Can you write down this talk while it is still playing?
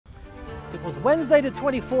It was Wednesday the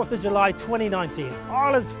 24th of July 2019,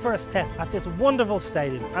 Ireland's first test at this wonderful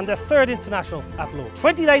stadium and their third international at Lords.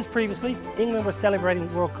 20 days previously, England were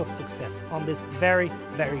celebrating World Cup success on this very,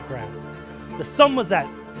 very ground. The sun was out,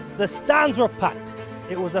 the stands were packed.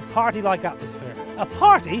 It was a party-like atmosphere, a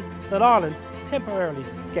party that Ireland temporarily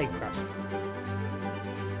gatecrashed.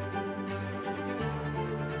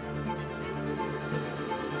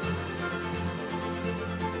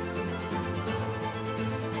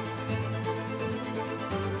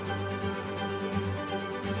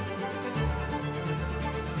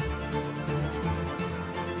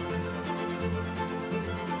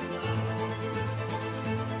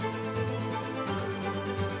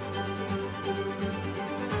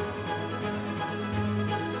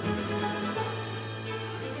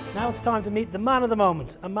 Now it's time to meet the man of the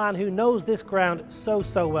moment, a man who knows this ground so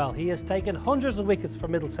well. He has taken hundreds of wickets for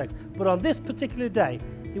Middlesex, but on this particular day,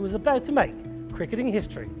 he was about to make cricketing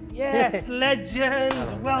history. Yes,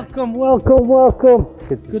 legend! Welcome, welcome, welcome.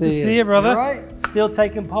 Good to see you, brother. You right? Still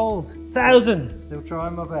taking polls. 1,000. Still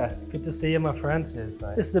trying my best. Good to see you, my friend. Cheers,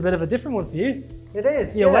 mate. This is a bit of a different one for you. It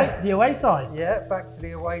is, the away side. Yeah, back to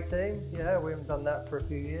the away team. Yeah, we haven't done that for a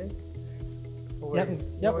few years.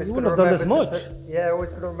 Always, you wouldn't have done this much. Yeah,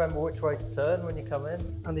 always got to remember which way to turn when you come in.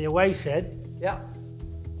 And the away shed. Yeah.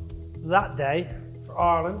 That day for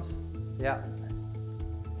Ireland. Yeah.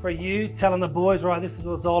 For you, telling the boys, right, this is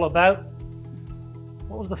what it's all about.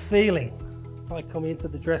 What was the feeling like coming into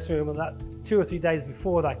the dressing room and that 2 or 3 days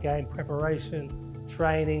before that game, preparation,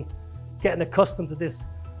 training, getting accustomed to this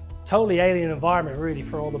totally alien environment really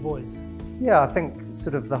for all the boys? Yeah, I think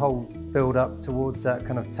sort of the whole build up towards that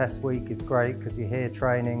kind of test week is great because you're here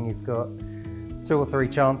training, you've got 2 or 3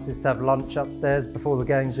 chances to have lunch upstairs before the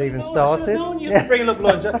game's even started. I should have known you were bringing up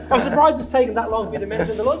lunch. I'm surprised it's taken that long for you to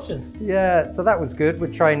mention the lunches. Yeah, so that was good.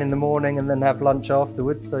 We'd train in the morning and then have lunch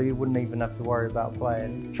afterwards, so you wouldn't even have to worry about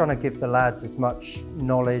playing. Trying to give the lads as much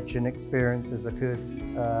knowledge and experience as I could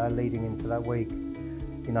leading into that week.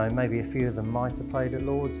 You know, maybe a few of them might have played at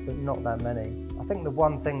Lords, but not that many. I think the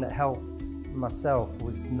one thing that helped myself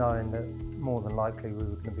was knowing that more than likely we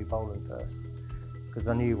were going to be bowling first, because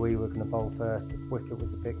I knew we were going to bowl first. The wicket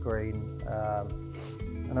was a bit green,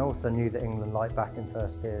 and I also knew that England liked batting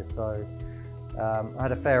first here, so I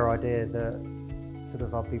had a fair idea that sort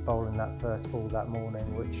of I'd be bowling that first ball that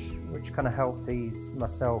morning, which kind of helped ease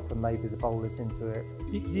myself and maybe the bowlers into it.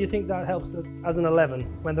 Do you think that helps as an 11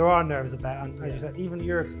 when there are nerves about, and as you said, even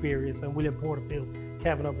your experience and William Porterfield,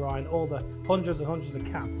 Kevin O'Brien, all the hundreds and hundreds of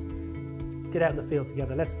caps, get out in the field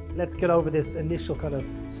together. Let's get over this initial kind of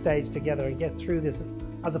stage together and get through this,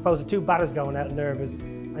 as opposed to 2 batters going out nervous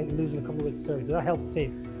and losing a couple of wickets early. So that helps the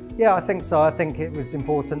team. Yeah, I think so. I think it was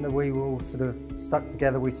important that we were all sort of stuck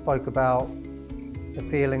together. We spoke about the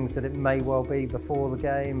feelings that it may well be before the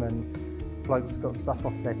game, and blokes got stuff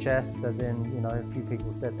off their chest, as in, you know, a few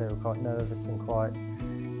people said they were quite nervous and quite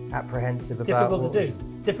apprehensive about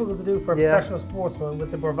difficult to do for a professional sportsman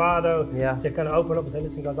with the bravado to kind of open up and say,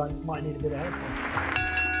 listen guys, I might need a bit of help.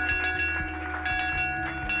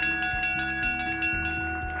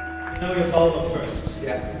 You know you're bowling first.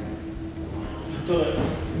 Yeah. You've done it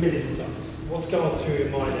millions of times. What's going through your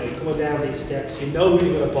mind now? You're coming down these steps, you know who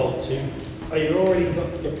you're going to bowl to. Are you already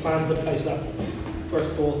got your plans in place that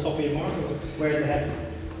first ball top of your mark, or where's the head?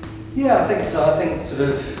 Yeah, I think so. I think sort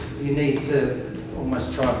of you need to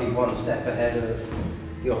almost try and be one step ahead of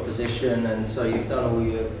the opposition, and so you've done all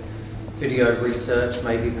your video research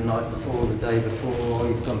maybe the night before, the day before,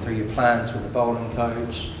 you've gone through your plans with the bowling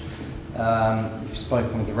coach, you've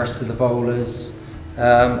spoken with the rest of the bowlers,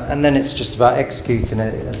 and then it's just about executing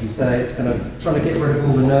it. As you say, it's kind of trying to get rid of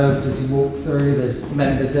all the nerves as you walk through. There's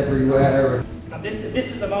members everywhere. And this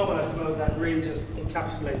is the moment, I suppose, that really just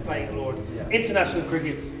encapsulates playing at Lords. International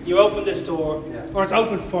cricket, you open this door, or it's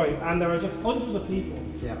open for you, and there are just hundreds of people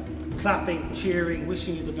clapping, cheering,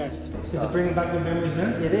 wishing you the best. Is it bringing back good memories now?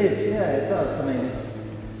 It is, yeah, it does. I mean,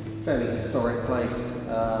 it's a fairly historic place,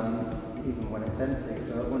 even when it's empty,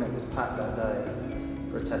 but when it was packed that day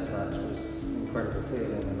for a test match, it was an incredible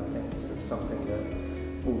feeling, and I think it's sort of something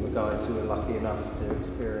that all the guys who were lucky enough to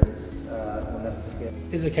experience will never forget.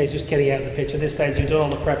 This is the case, just getting out of the pitch. At this stage, you've done all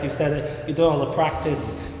the prep, you've said it, you've done all the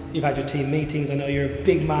practice, you've had your team meetings. I know you're a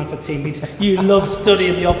big man for team meetings. You love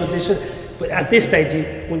studying the opposition. But at this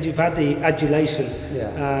stage, when you've had the adulation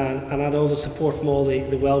and had all the support from all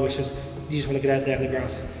the well-wishers, you just want to get out there in the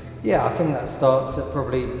grass. Yeah, I think that starts at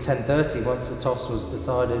probably 10:30 once the toss was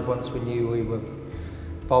decided, once we knew we were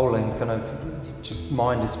bowling, kind of just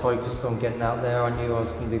mind is focused on getting out there. I knew I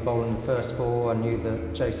was going to be bowling the first ball, I knew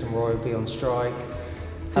that Jason Roy would be on strike.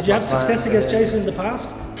 Did you have success against Jason in the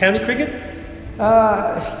past? County cricket?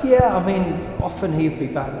 Yeah, I mean, often he'd be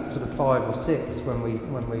batting at sort of 5 or 6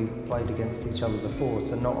 when we played against each other before,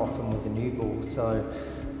 so not often with a new ball. So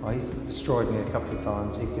he's destroyed me a couple of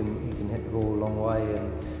times. He can hit the ball a long way,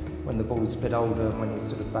 and when the ball's a bit older, when he's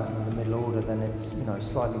sort of batting in the middle order, then it's, you know, a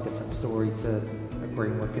slightly different story to a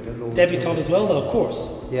green wicket at Lord's. Debutant as well, though, of course.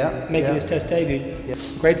 Yeah. Making his Test debut. Yeah.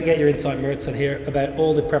 Great to get your insight, Mertz, and hear about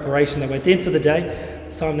all the preparation that went into the day.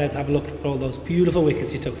 It's time now to have a look at all those beautiful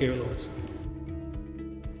wickets you took here at Lord's.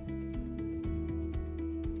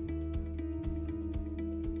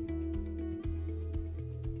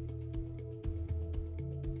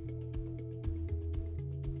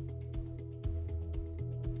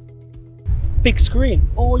 Big screen,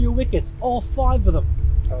 all your wickets, all 5 of them.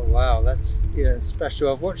 Oh wow, that's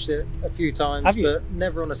special. I've watched it a few times, but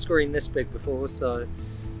never on a screen this big before. So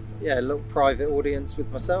yeah, a little private audience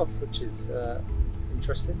with myself, which is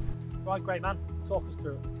interesting. Right, great man. Talk us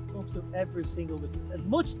through it. Talk us through every single wicket, as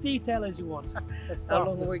much detail as you want. Let's start.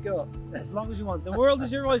 How long have we got? As long as you want. The world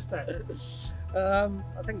is your oyster.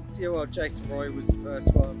 I think Jason Roy was the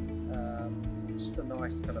first one. Just a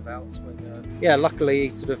nice kind of outswinger. Yeah, luckily he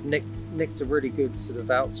sort of nicked a really good sort of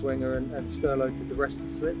outswinger, and Sterlo did the rest of the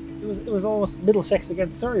slip. It was almost Middlesex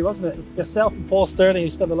against Surrey, wasn't it? Yourself and Paul Sterling, who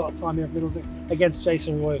spent a lot of time here at Middlesex, against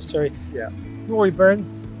Jason Roy of Surrey. Yeah. Rory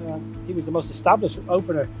Burns, he was the most established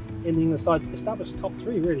opener in the England side, established top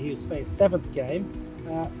 3 really. He was playing 7th game.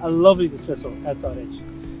 A lovely dismissal outside edge.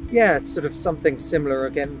 Yeah, it's sort of something similar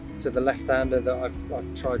again to the left-hander that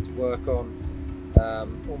I've tried to work on.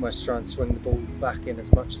 Almost try and swing the ball back in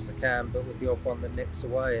as much as I can, but with the odd one that nips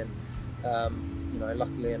away. And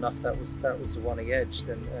luckily enough, that was the one he edged,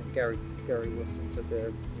 and Gary Wilson took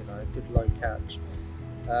a good low catch.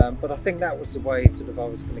 But I think that was the way sort of I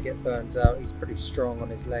was going to get Burns out. He's pretty strong on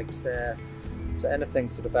his legs there, so anything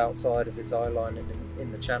sort of outside of his eye line and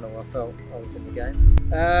in the channel, I felt I was in the game.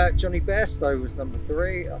 Johnny Bairstow was number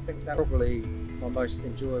 3. I think that's probably my most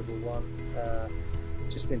enjoyable one.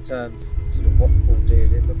 Just in terms of sort of what the ball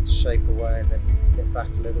did, it looked to shape away and then get back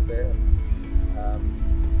a little bit,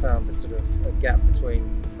 and found a sort of a gap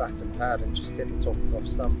between bat and pad and just hit the top of off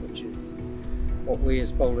stump, which is what we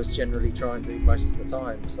as bowlers generally try and do most of the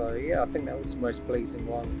time. So yeah, I think that was the most pleasing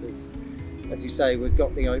one, because as you say, we've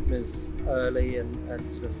got the openers early, and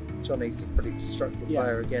sort of Johnny's a pretty destructive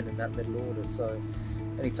player again in that middle order, so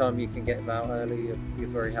anytime you can get him out early, you're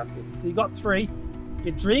very happy. You got 3.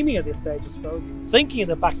 You're dreaming at this stage, I suppose, thinking in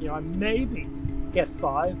the back of your mind, maybe get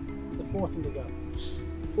 5, the 4th one to go.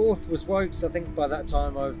 4th was Wokes. I think by that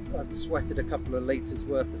time I'd sweated a couple of litres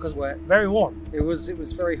worth of sweat. Very warm. It was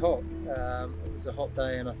very hot. It was a hot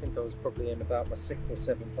day, and I think I was probably in about my 6th or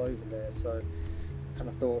 7th over there. So I kind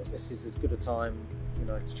of thought this is as good a time,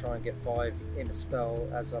 to try and get 5 in a spell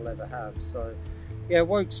as I'll ever have. So yeah,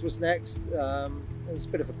 Wokes was next. There was a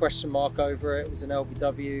bit of a question mark over it. It was an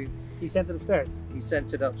LBW. He sent it upstairs? He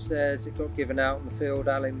sent it upstairs. It got given out in the field.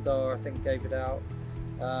 Alim Dar, I think, gave it out.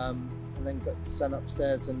 And then got sent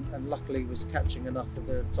upstairs, and luckily was catching enough of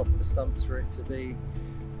the top of the stumps for it to be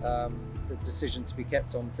the decision to be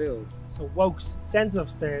kept on field. So Wokes sends it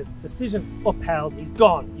upstairs, decision upheld, he's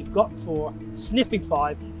gone. You've got 4, sniffing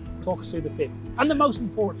 5. Talk us through the 5th. And the most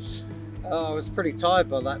important. I was pretty tired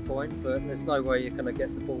by that point, but there's no way you're going to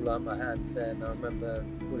get the ball out of my hands there. And I remember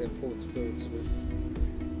William Porterfield sort of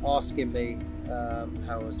asking me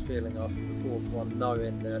how I was feeling after the 4th one,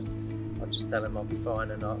 knowing that I'd just tell him I'll be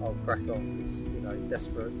fine and I'll crack on, because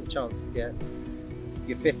desperate. The chance to get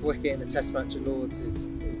your 5th wicket in a Test match at Lord's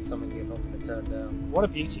is something you're not going to turn down. What a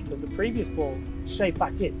beauty, because the previous ball shaped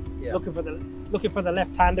back in, looking for the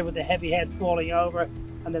left-hander with the heavy head falling over,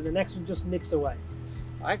 and then the next one just nips away.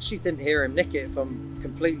 I actually didn't hear him nick it, if I'm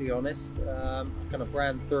completely honest. I kind of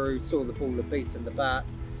ran through, saw the ball had beaten the bat,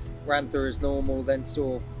 ran through as normal, then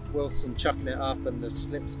saw Wilson chucking it up and the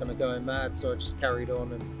slip's kind of going mad, so I just carried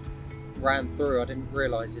on and ran through. I didn't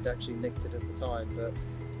realise he'd actually nicked it at the time, but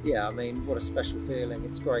yeah, I mean, what a special feeling.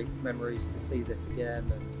 It's great memories to see this again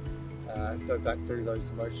and go back through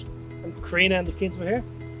those emotions. And Karina and the kids were here?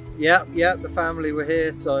 Yeah, the family were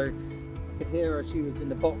here, so I could hear her. She was in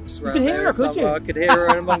the box around there. I could hear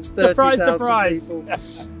her amongst 30,000 people.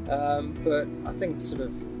 But I think sort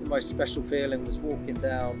of the most special feeling was walking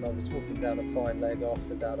down. I was walking down a fine leg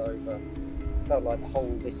after that over. It felt like the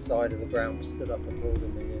whole this side of the ground was stood up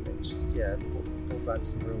applauding me, and it just brought back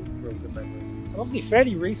some real good memories. And obviously,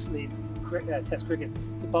 fairly recently, Test cricket,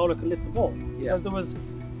 the bowler could lift the ball, because there was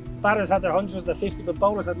batters had their hundreds, their 50, but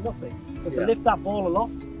bowlers had nothing. So to lift that ball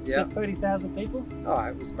aloft to 30,000 people,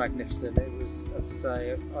 it was magnificent. It was, as I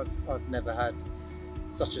say, I've never had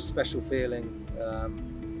such a special feeling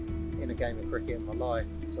in a game of cricket in my life.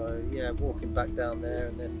 So yeah, walking back down there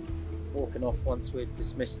and then walking off once we'd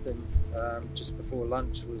dismissed them just before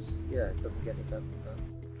lunch was, yeah, it doesn't get any better than that.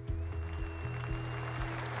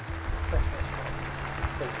 Test match.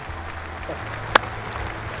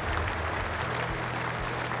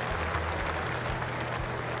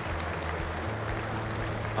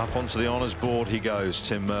 Up onto the honours board he goes,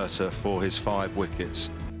 Tim Murtagh, for his 5 wickets.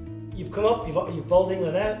 You've come up, you've bowled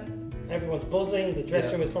England out, everyone's buzzing, the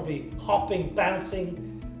dressing room is probably hopping,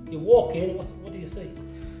 bouncing. You walk in, what do you see?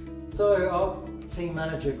 So our team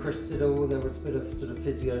manager, Chris Siddle, there was a bit of sort of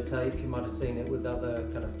physio tape. You might have seen it with other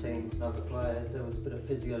kind of teams and other players. There was a bit of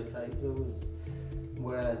physio tape. There was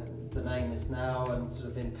where the name is now, and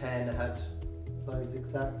sort of in pen had those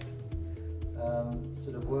exact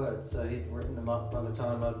sort of words. So he'd written them up by the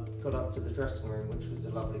time I got up to the dressing room, which was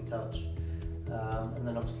a lovely touch. And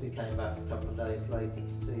then obviously came back a couple of days later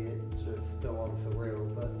to see it sort of go on for real.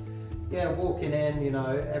 But yeah, walking in, you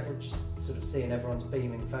know, just sort of seeing everyone's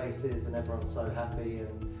beaming faces and everyone's so happy,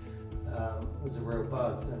 and was a real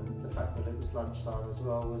buzz. And the fact that it was lunchtime as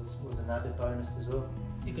well was an added bonus as well.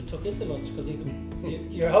 You could tuck into lunch because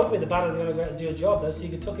you're hoping the batter's going to go out and do a job there, so you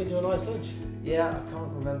could tuck into a nice lunch. Yeah, I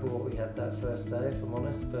can't remember what we had that first day, if I'm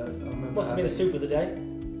honest, but I remember. Must have been a soup of the day.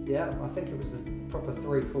 Yeah, I think it was a proper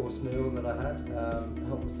 3-course meal that I had.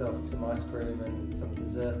 Helped myself with some ice cream and some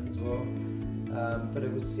dessert as well. But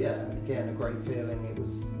it was, yeah, again, a great feeling. It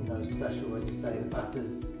was, you know, special, as you say. The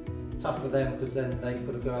batters, tough for them because then they've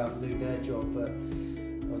got to go out and do their job. But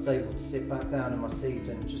I was able to sit back down in my seat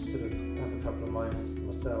and just sort of have a couple of moments to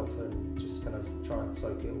myself and just kind of try and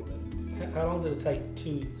soak it all in. How long did it take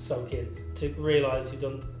to soak in, to realise you've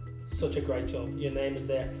done such a great job? Your name is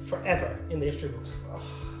there forever in the history books.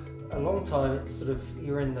 A long time. It's sort of,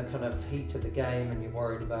 you're in the kind of heat of the game and you're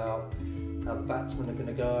worried about how the batsmen are going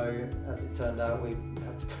to go. As it turned out, we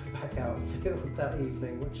had to go back out and field that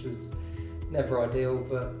evening, which was never ideal,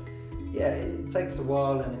 but yeah, it takes a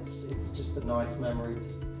while, and it's just a nice memory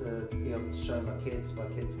to be able to show my kids. My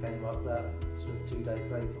kids came up that sort of 2 days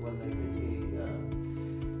later when they did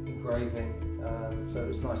the engraving, so it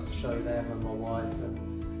was nice to show them and my wife,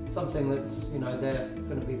 and something that's, you know, they're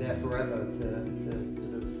going to be there forever to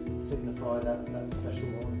sort of signify that special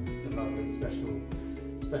moment. It's a lovely,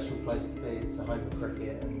 special place to be. It's the home of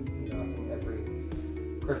cricket, and you know, I think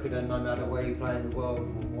every cricketer, no matter where you play in the world,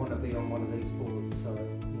 will want to be on one of these boards. So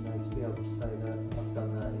you know, to be able to say that I've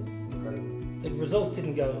done that is incredible. The result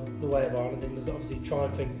didn't go the way of Ireland. It was obviously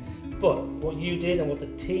triumphing, but what you did and what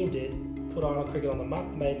the team did put Ireland cricket on the map,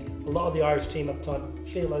 made a lot of the Irish team at the time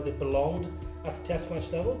feel like they belonged at the Test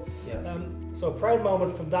match level. Yeah. So a proud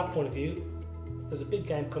moment from that point of view. There's a big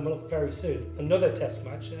game coming up very soon, another Test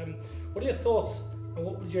match. What are your thoughts, and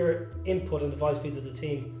what would your input and advice be to the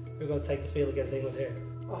team who are going to take the field against England here?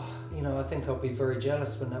 Oh, you know, I think I'll be very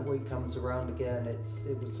jealous when that week comes around again.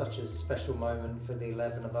 It was such a special moment for the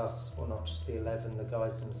 11 of us, well, not just the 11, the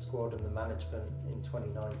guys in the squad and the management in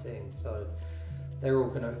 2019. So they're all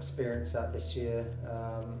going to experience that this year.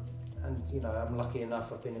 And you know, I'm lucky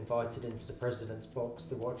enough, I've been invited into the President's box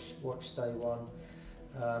to watch day one.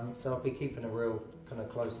 So I'll be keeping a real kind of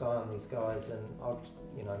close eye on these guys, and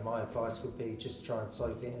you know, my advice would be just try and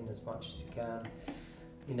soak it in as much as you can.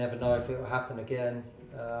 You never know if it will happen again.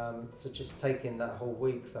 So just take in that whole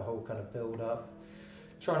week, the whole kind of build up.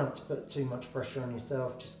 Try not to put too much pressure on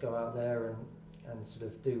yourself. Just go out there and sort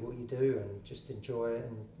of do what you do and just enjoy it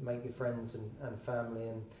and make your friends and family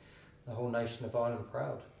and the whole nation of Ireland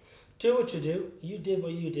proud. Do what you do. You did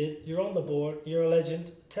what you did. You're on the board. You're a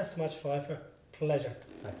legend. Test match fifer. Pleasure.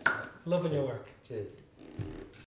 Thanks, mate. Loving your work. Cheers.